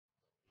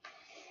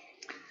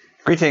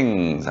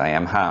Greetings, I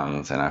am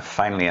Hans and I've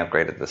finally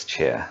upgraded this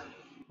chair,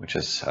 which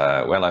is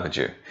well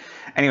overdue.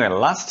 Anyway,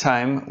 last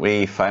time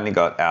we finally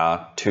got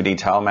our 2D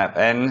tile map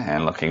in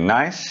and looking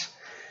nice,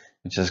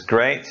 which is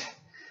great.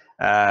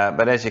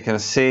 But as you can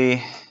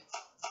see,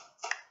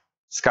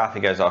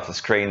 Scarfy goes off the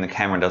screen, the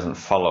camera doesn't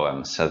follow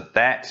him. So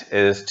that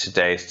is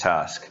today's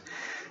task,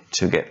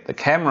 to get the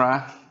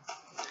camera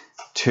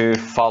to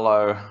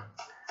follow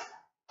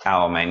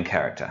our main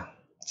character.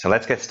 So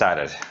let's get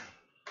started.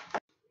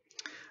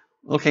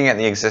 Looking at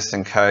the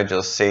existing code,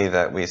 you'll see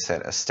that we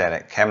set a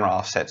static camera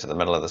offset to the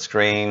middle of the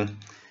screen,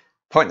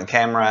 point the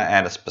camera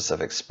at a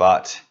specific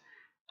spot,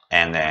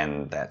 and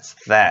then that's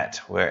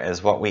that.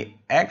 Whereas what we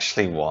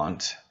actually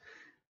want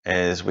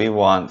is we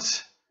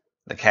want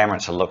the camera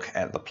to look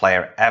at the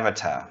player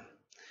avatar.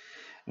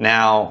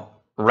 Now,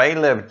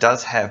 RayLib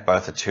does have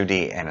both a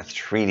 2D and a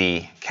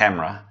 3D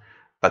camera,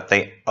 but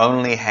they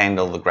only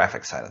handle the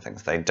graphic side of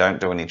things. They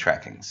don't do any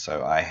tracking.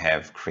 So I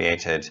have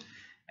created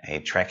a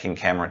tracking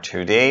camera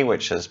 2D,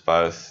 which is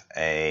both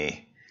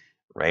a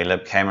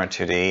RayLib camera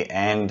 2D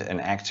and an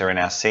actor in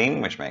our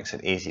scene, which makes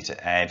it easy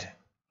to add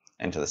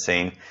into the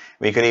scene.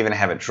 We could even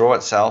have it draw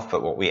itself,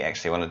 but what we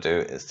actually want to do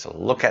is to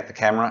look at the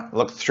camera,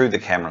 look through the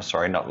camera,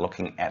 sorry, not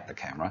looking at the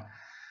camera.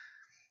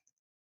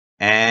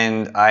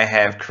 And I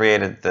have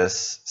created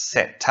this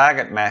set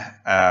target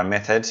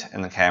method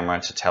in the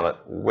camera to tell it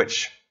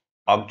which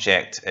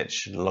object it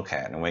should look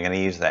at, and we're going to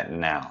use that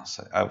now.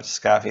 So over to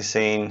Scarfy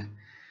scene.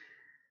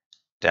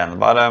 Down the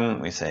bottom,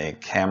 we say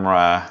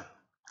camera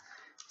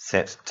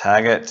set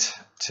target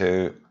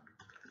to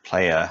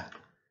player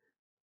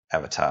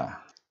avatar.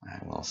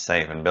 And we'll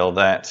save and build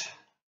that.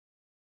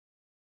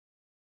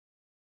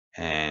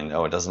 And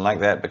oh, it doesn't like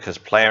that because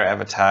player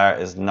avatar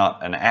is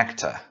not an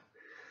actor,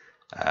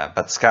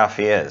 but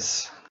Scarfy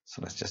is.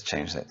 So let's just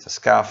change that to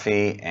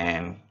Scarfy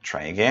and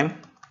try again.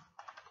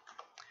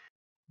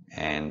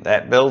 And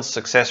that builds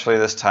successfully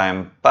this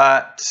time,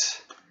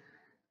 but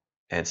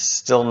it's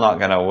still not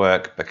going to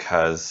work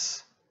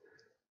because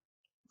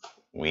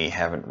we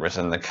haven't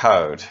written the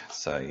code.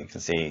 So you can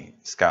see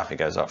Scarfy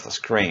goes off the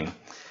screen.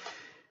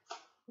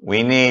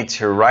 We need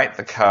to write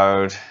the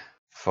code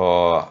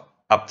for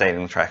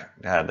updating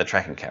the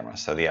tracking camera.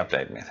 So the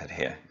update method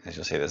here. As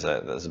you'll see, there's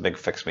a big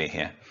fix me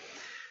here.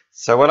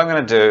 So what I'm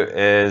going to do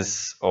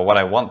is, or what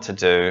I want to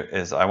do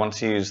is, I want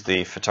to use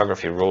the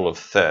photography rule of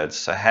thirds.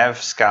 So have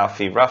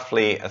Scarfy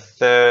roughly a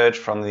third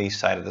from the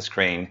side of the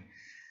screen,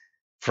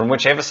 from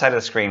whichever side of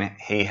the screen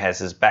he has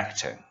his back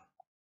to,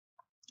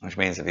 which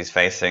means if he's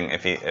facing,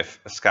 if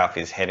Scarfy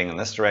is heading in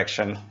this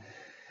direction,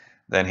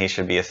 then he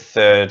should be a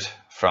third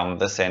from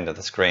this end of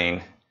the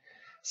screen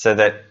so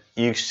that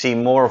you see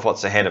more of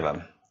what's ahead of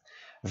him.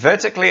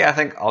 Vertically, I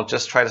think I'll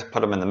just try to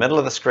put him in the middle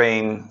of the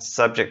screen,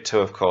 subject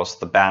to, of course,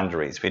 the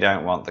boundaries. We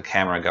don't want the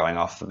camera going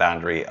off the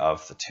boundary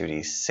of the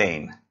 2D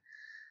scene.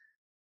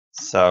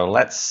 So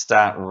let's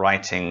start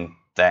writing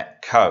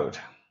that code.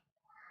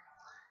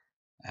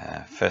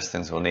 First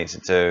things we'll need to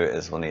do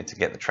is we'll need to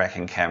get the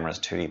tracking camera's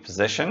 2D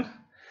position,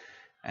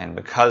 and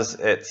because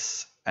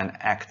it's an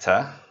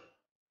actor,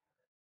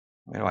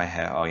 where do I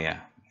have, oh yeah,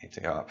 I need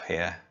to go up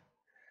here.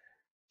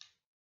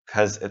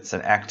 Because it's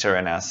an actor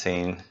in our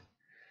scene,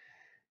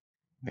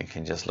 we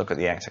can just look at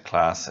the actor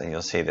class and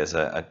you'll see there's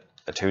a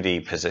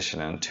 2D position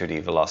and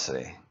 2D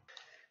velocity.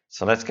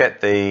 So let's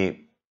get the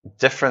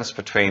difference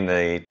between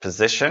the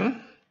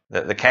position,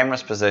 the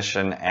camera's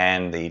position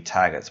and the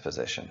target's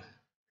position.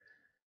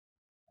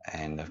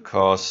 And of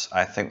course,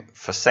 I think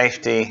for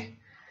safety,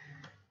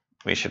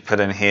 we should put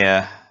in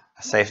here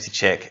a safety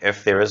check.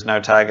 If there is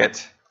no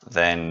target,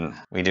 then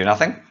we do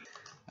nothing.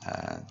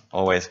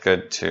 Always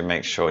good to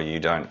make sure you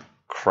don't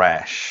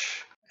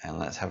crash. And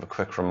let's have a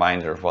quick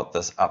reminder of what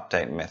this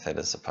update method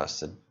is supposed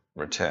to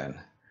return.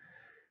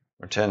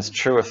 Returns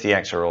true if the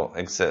actor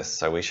exists,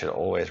 so we should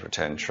always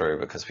return true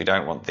because we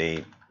don't want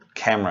the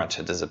camera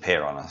to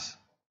disappear on us.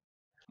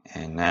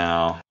 And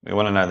now we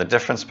want to know the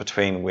difference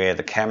between where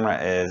the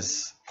camera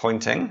is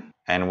pointing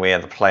and where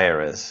the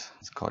player is.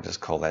 Let's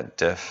just call that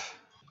diff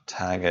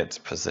target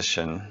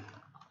position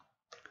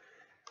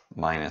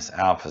minus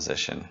our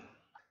position.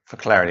 For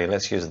clarity,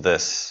 let's use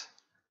this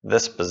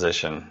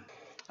position.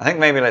 I think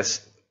maybe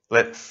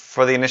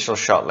for the initial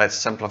shot, let's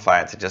simplify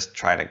it to just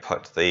try to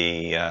put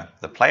the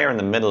player in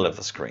the middle of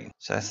the screen.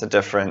 So that's the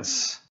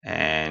difference.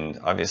 And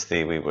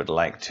obviously we would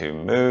like to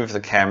move the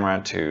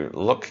camera to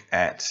look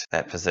at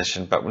that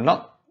position, but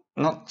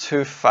not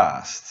too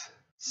fast.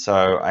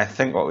 So I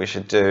think what we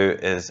should do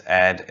is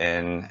add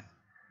in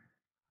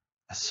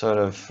a sort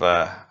of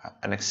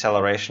an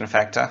acceleration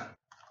factor.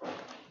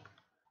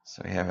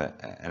 So we have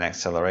an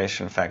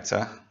acceleration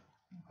factor.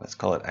 Let's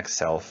call it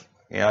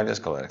I'll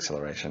just call it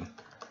acceleration.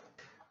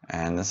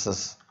 And this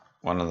is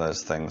one of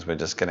those things we're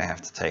just going to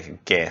have to take a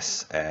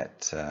guess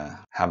at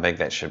how big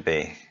that should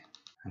be.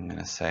 I'm going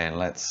to say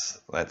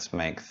let's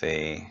make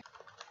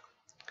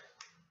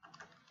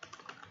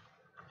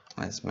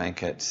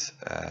it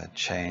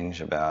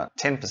change about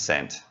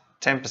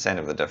 10%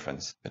 of the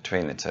difference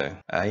between the two.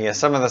 Yeah,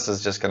 some of this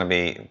is just going to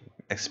be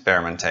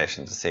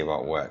experimentation to see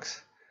what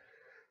works.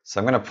 So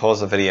I'm going to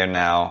pause the video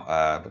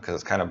now because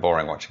it's kind of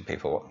boring watching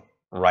people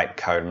write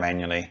code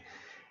manually,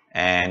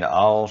 and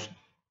I'll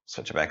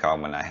switch it back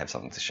on when I have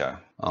something to show.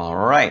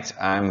 Alright,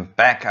 I'm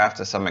back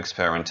after some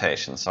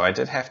experimentation. So I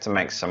did have to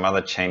make some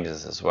other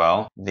changes as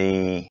well.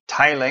 The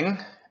tiling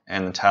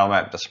and the tile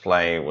map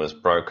display was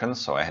broken,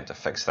 so I had to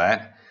fix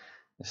that.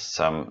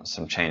 Some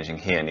changing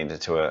here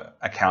needed to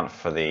account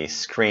for the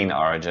screen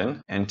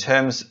origin. In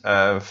terms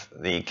of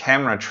the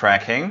camera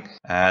tracking,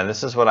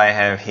 this is what I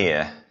have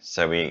here.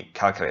 So we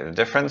calculate the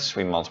difference,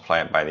 we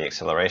multiply it by the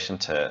acceleration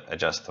to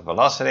adjust the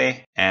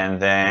velocity,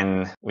 and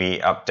then we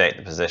update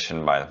the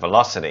position by the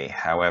velocity.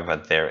 However,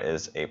 there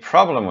is a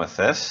problem with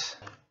this.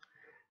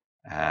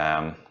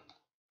 The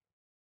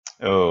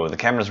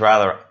camera's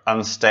rather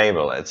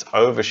unstable. It's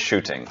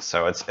overshooting.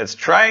 So it's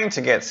trying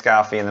to get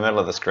scarfy in the middle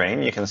of the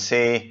screen. You can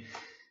see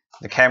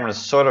the camera is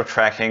sort of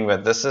tracking,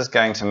 but this is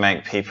going to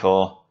make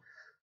people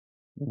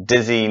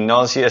dizzy,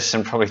 nauseous,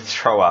 and probably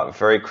throw up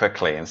very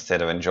quickly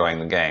instead of enjoying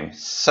the game.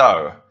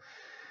 So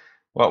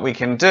what we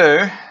can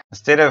do,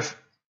 instead of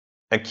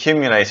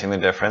accumulating the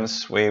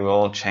difference, we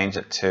will change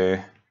it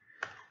to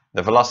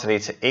the velocity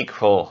to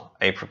equal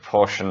a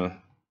proportion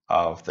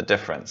of the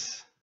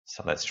difference.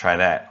 So let's try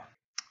that.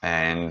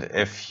 And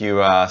if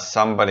you are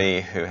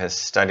somebody who has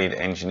studied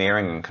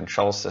engineering and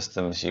control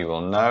systems, you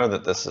will know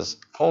that this is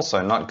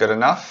also not good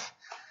enough.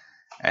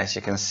 As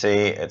you can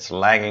see, it's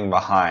lagging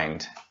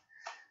behind.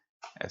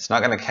 It's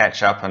not going to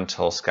catch up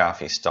until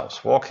Scarfy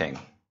stops walking.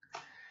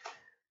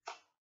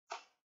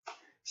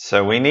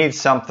 So we need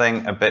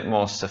something a bit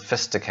more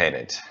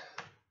sophisticated.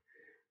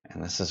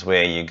 And this is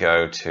where you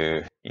go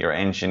to your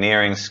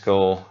engineering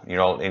school,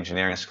 your old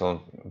engineering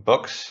school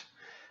books.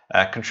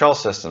 Control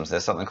systems,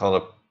 there's something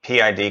called a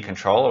PID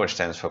Controller, which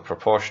stands for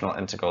Proportional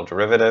Integral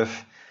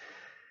Derivative.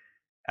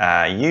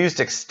 Used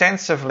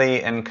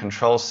extensively in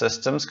control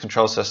systems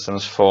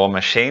for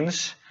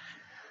machines.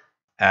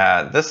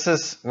 This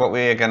is what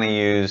we are going to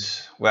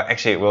use. Well,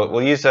 actually,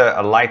 we'll use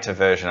a lighter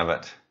version of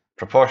it.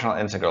 Proportional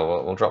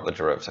integral, we'll drop the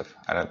derivative.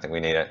 I don't think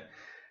we need it.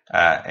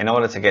 In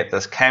order to get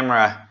this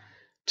camera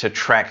to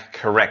track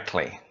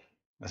correctly.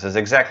 This is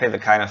exactly the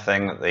kind of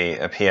thing that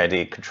the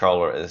PID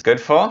controller is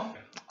good for.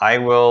 I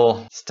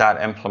will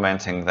start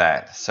implementing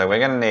that. So we're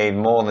going to need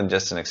more than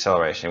just an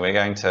acceleration. We're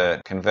going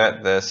to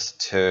convert this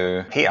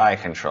to PI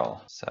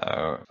control.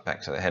 So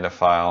back to the header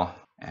file.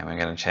 And we're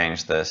going to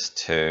change this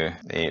to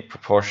the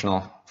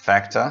proportional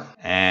factor,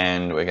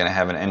 and we're going to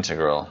have an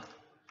integral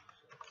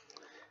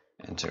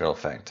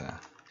factor.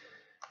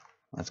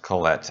 Let's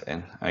call that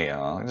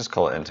I'll just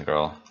call it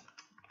integral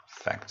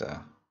factor.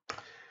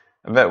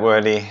 A bit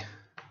wordy,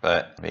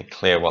 but be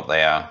clear what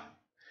they are.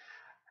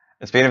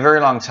 It's been a very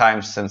long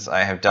time since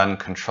I have done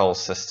control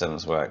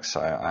systems work, so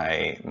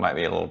I might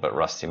be a little bit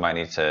rusty. Might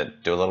need to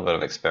do a little bit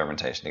of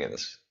experimentation to get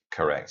this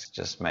correct.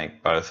 Just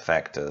make both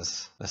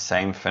factors the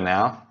same for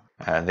now.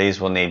 These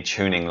will need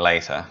tuning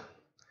later.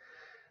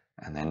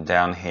 And then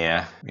down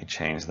here, we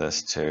change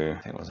this to,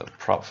 I think it was a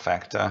prop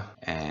factor,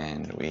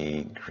 and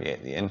we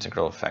create the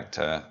integral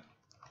factor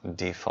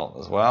default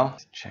as well.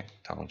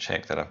 Double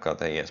check that I've got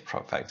there. Yes,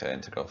 prop factor,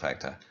 integral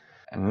factor.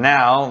 And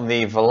now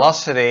the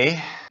velocity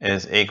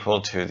is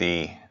equal to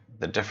the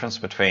difference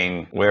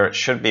between where it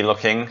should be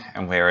looking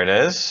and where it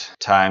is,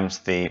 times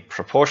the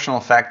proportional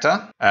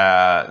factor.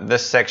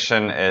 This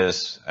section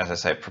is, as I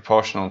say,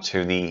 proportional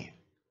to the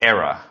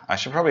error. I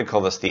should probably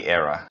call this the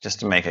error,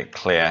 just to make it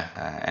clear.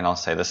 And I'll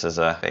say this is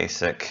a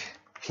basic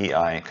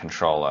PI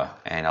controller.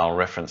 And I'll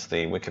reference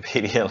the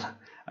Wikipedia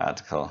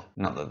article.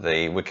 Not that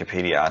the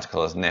Wikipedia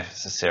article is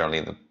necessarily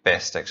the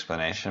best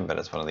explanation, but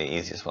it's one of the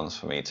easiest ones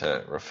for me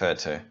to refer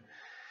to.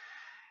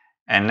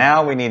 And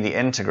now we need the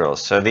integral.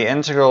 So the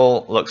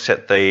integral looks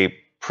at the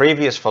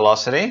previous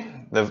velocity.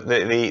 The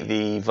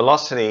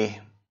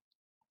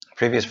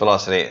previous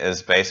velocity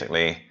is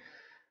basically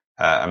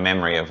a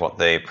memory of what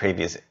the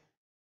previous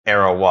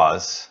error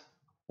was,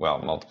 well,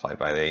 multiplied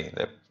by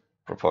the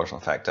proportional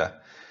factor.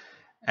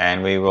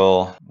 And we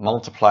will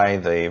multiply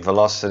the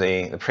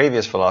velocity, the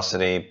previous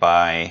velocity,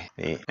 by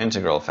the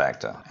integral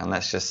factor. And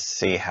let's just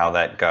see how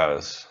that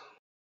goes.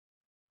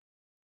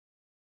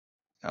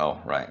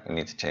 Oh, right, we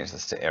need to change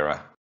this to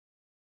error.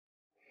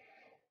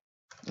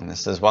 And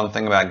this is one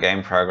thing about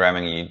game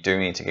programming, you do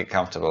need to get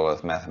comfortable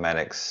with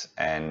mathematics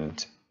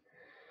and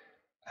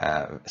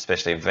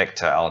especially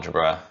vector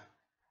algebra.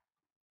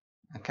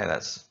 Okay,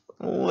 that's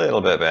a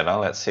little bit better.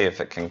 Let's see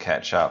if it can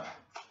catch up.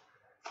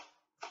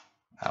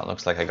 It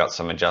looks like I got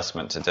some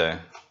adjustment to do.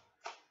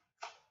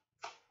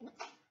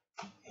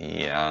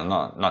 Yeah,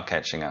 not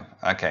catching up.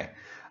 Okay,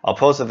 I'll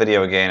pause the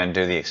video again and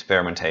do the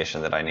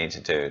experimentation that I need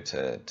to do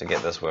to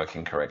get this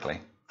working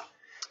correctly.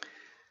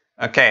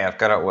 Okay, I've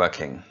got it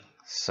working.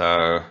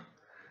 So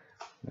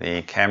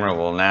the camera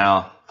will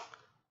now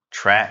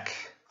track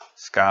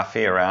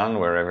Scarfy around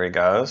wherever he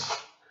goes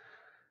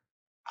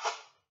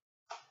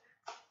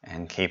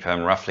and keep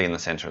him roughly in the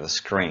center of the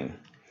screen.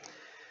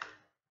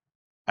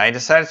 I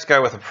decided to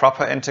go with a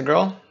proper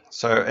integral,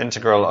 so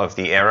integral of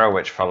the error,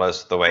 which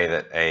follows the way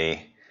that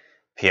a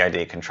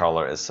PID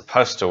controller is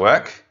supposed to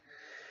work.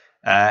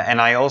 And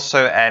I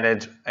also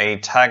added a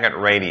target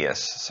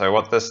radius. So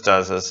what this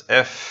does is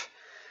if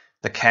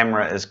the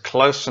camera is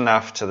close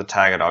enough to the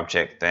target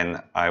object,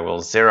 then I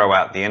will zero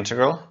out the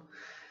integral.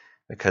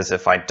 Because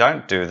if I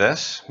don't do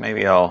this,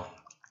 maybe I'll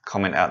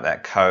comment out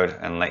that code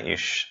and let you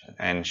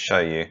show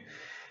you,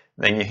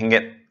 then you can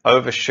get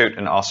overshoot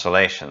and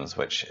oscillations,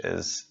 which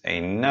is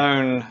a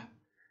known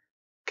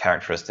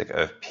characteristic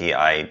of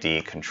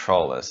PID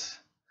controllers.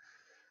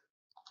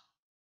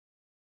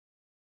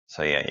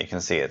 So yeah, you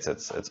can see it's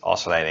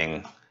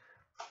oscillating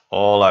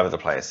all over the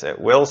place. It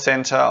will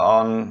center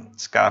on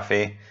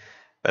scarfy,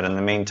 but in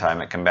the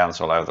meantime, it can bounce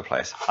all over the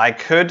place. I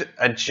could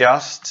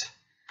adjust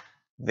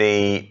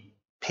the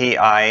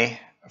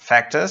PI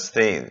factors,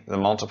 the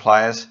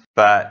multipliers,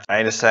 but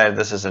I decided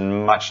this is a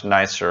much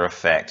nicer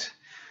effect.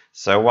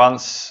 So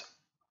once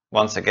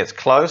it gets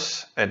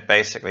close, it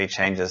basically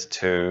changes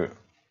to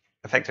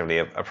effectively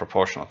a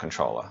proportional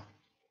controller.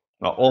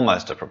 Well,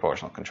 almost a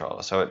proportional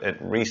controller. So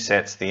it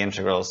resets the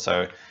integrals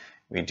so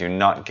we do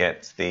not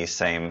get the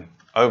same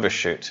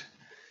overshoot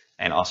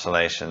and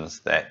oscillations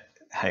that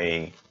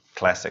a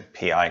classic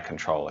PI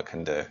controller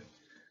can do.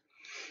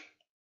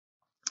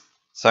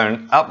 So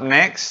up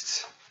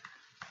next,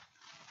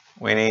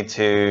 we need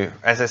to,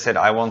 as I said,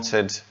 I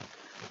wanted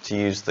to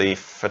use the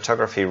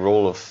photography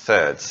rule of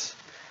thirds.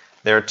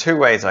 There are two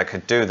ways I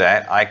could do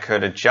that. I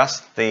could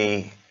adjust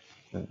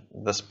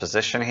this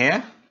position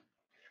here.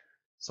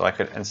 So I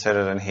could insert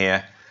it in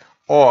here,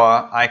 or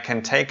I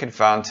can take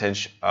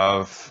advantage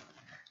of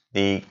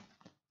the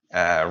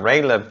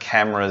RayLib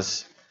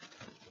camera's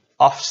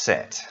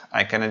offset.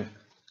 I can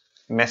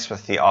mess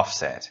with the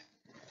offset,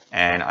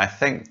 and I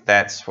think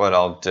that's what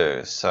I'll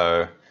do.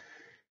 So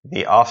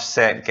the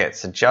offset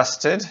gets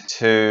adjusted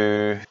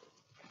to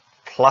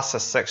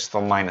 +1/6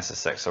 or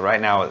 -1/6. So right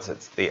now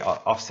the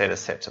offset is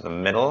set to the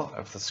middle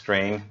of the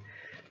screen.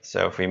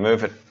 So if we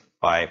move it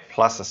by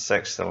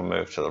 +1/6, it'll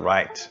move to the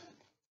right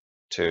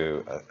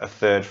to a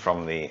third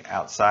from the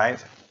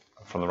outside,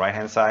 from the right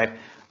hand side,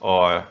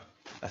 or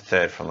a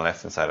third from the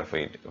left hand side if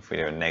we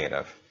do a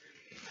negative.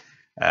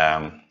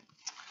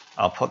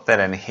 I'll put that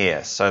in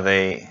here. So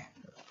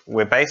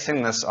we're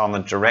basing this on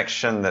the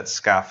direction that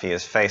scarfy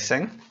is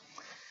facing.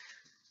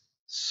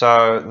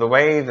 So the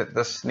way that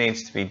this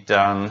needs to be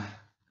done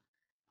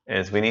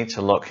is we need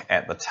to look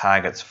at the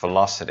target's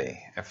velocity.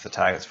 If the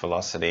target's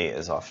velocity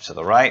is off to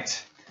the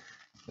right,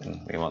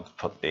 then we want to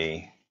put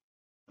the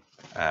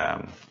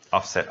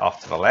offset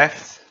off to the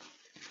left,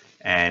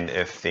 and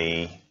if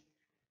the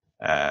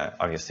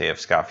obviously if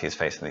scarfy is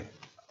facing the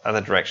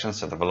other direction,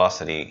 so the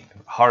velocity,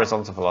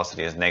 horizontal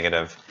velocity is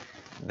negative,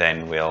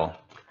 then we'll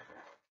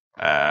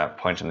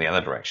point in the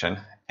other direction,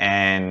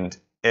 and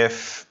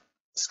if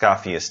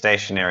scarfy is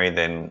stationary,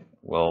 then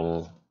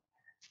we'll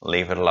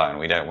leave it alone.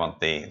 We don't want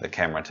the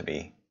camera to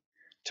be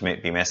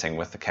messing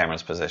with the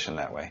camera's position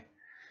that way.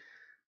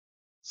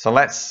 So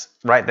let's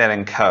write that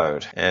in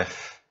code.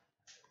 If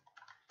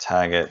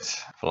target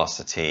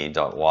velocity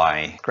dot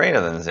y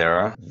greater than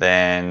 0,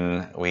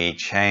 then we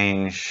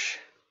change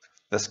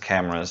this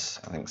camera's,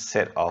 I think,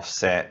 set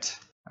offset.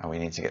 We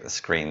need to get the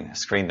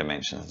screen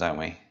dimensions, don't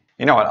we?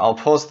 You know what, I'll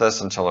pause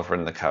this until I've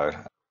written the code.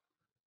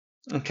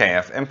 Okay,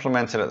 I've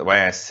implemented it the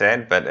way I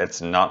said, but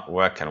it's not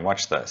working.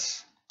 Watch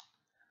this.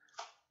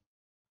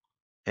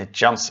 It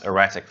jumps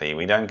erratically.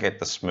 We don't get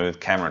the smooth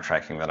camera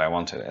tracking that I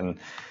wanted, and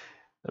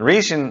the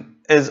reason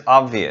is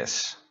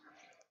obvious.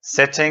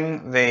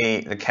 Setting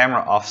the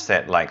camera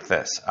offset like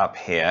this up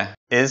here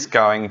is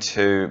going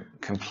to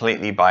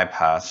completely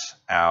bypass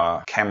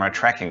our camera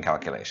tracking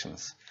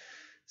calculations.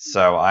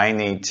 So I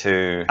need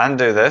to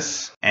undo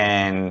this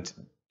and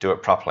do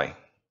it properly.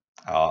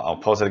 I'll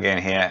pause it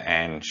again here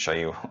and show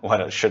you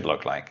what it should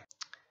look like.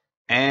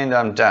 And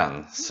I'm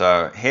done.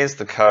 So here's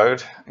the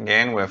code.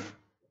 Again,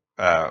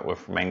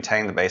 we've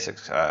maintained the basic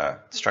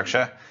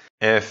structure.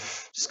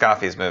 If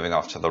scarfy is moving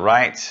off to the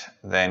right,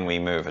 then we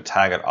move a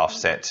target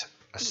offset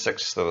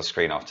 1/6 of the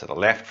screen off to the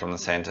left from the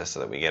center so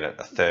that we get it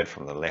 1/3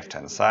 from the left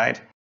hand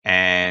side.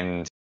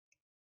 And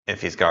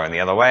if he's going the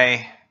other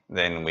way,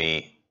 then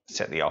we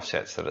set the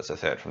offset so that it's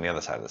 1/3 from the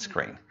other side of the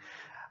screen.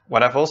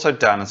 What I've also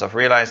done is I've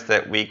realized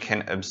that we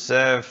can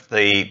observe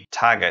the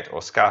target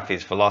or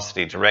scarfy's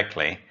velocity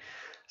directly.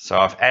 So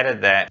I've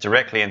added that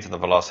directly into the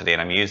velocity,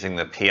 and I'm using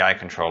the PI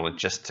controller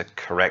just to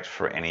correct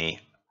for any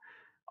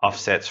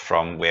offsets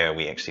from where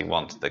we actually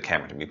want the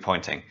camera to be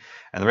pointing.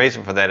 And the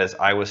reason for that is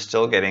I was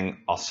still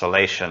getting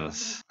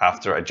oscillations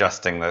after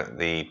adjusting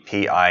the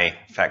PI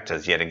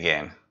factors yet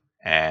again.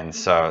 And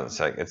so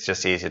it's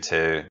just easier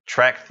to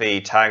track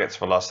the target's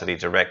velocity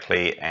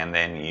directly and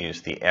then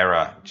use the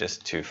error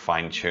just to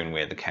fine tune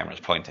where the camera is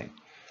pointing.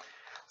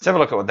 Let's have a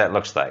look at what that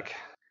looks like.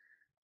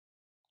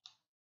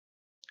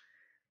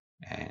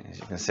 And as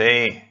you can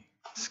see,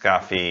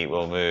 scarfy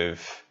will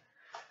move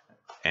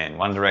in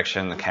one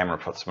direction. The camera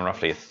puts them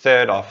roughly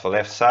 1/3 off the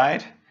left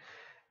side.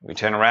 We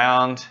turn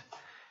around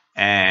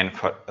and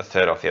put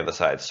 1/3 off the other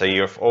side. So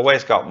you've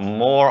always got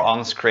more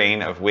on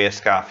screen of where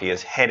scarfy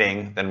is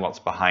heading than what's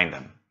behind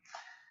him,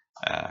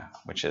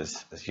 which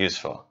is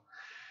useful.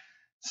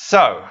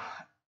 So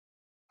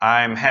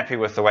I'm happy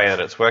with the way that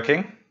it's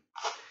working.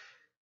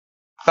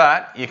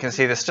 But you can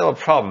see there's still a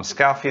problem.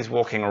 Scarfy's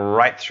walking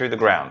right through the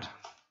ground.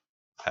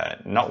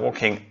 Not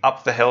walking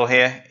up the hill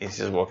here, he's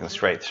just walking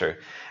straight through.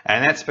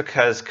 And that's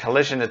because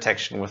collision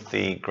detection with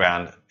the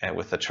ground,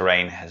 with the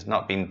terrain, has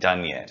not been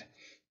done yet.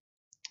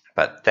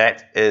 But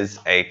that is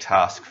a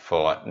task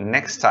for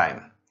next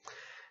time.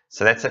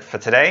 So that's it for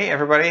today,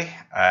 everybody,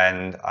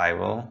 and I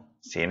will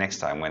see you next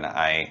time when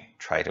I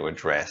try to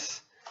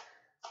address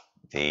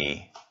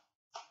the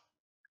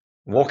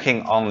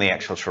walking on the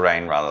actual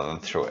terrain rather than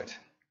through it.